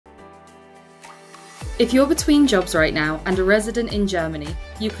If you're between jobs right now and a resident in Germany,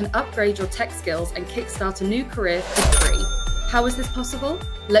 you can upgrade your tech skills and kickstart a new career for free. How is this possible?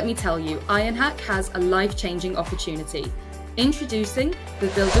 Let me tell you, Ironhack has a life-changing opportunity. Introducing the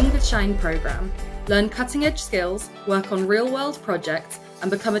Bildungsgutschein program. Learn cutting-edge skills, work on real-world projects,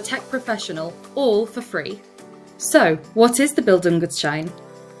 and become a tech professional, all for free. So, what is the Bildungsgutschein?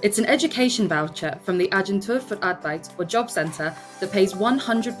 It's an education voucher from the Agentur for Arbeit or Jobcenter that pays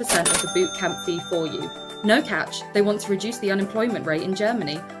 100% of the bootcamp fee for you. No catch, they want to reduce the unemployment rate in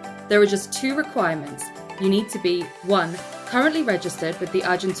Germany. There are just 2 requirements. You need to be 1. Currently registered with the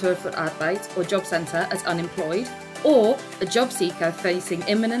Agentur für Arbeit or Jobcenter as unemployed, or a job seeker facing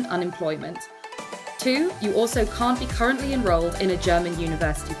imminent unemployment. 2. You also can't be currently enrolled in a German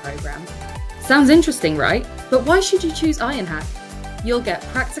university program. Sounds interesting, right? But why should you choose Ironhack? You'll get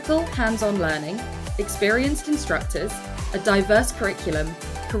practical, hands-on learning, experienced instructors, a diverse curriculum,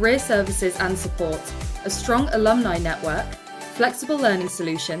 career services and support, a strong alumni network, flexible learning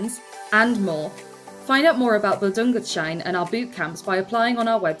solutions, and more. Find out more about Bildungsgutschein and our bootcamps by applying on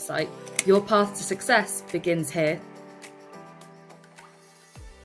our website. Your path to success begins here.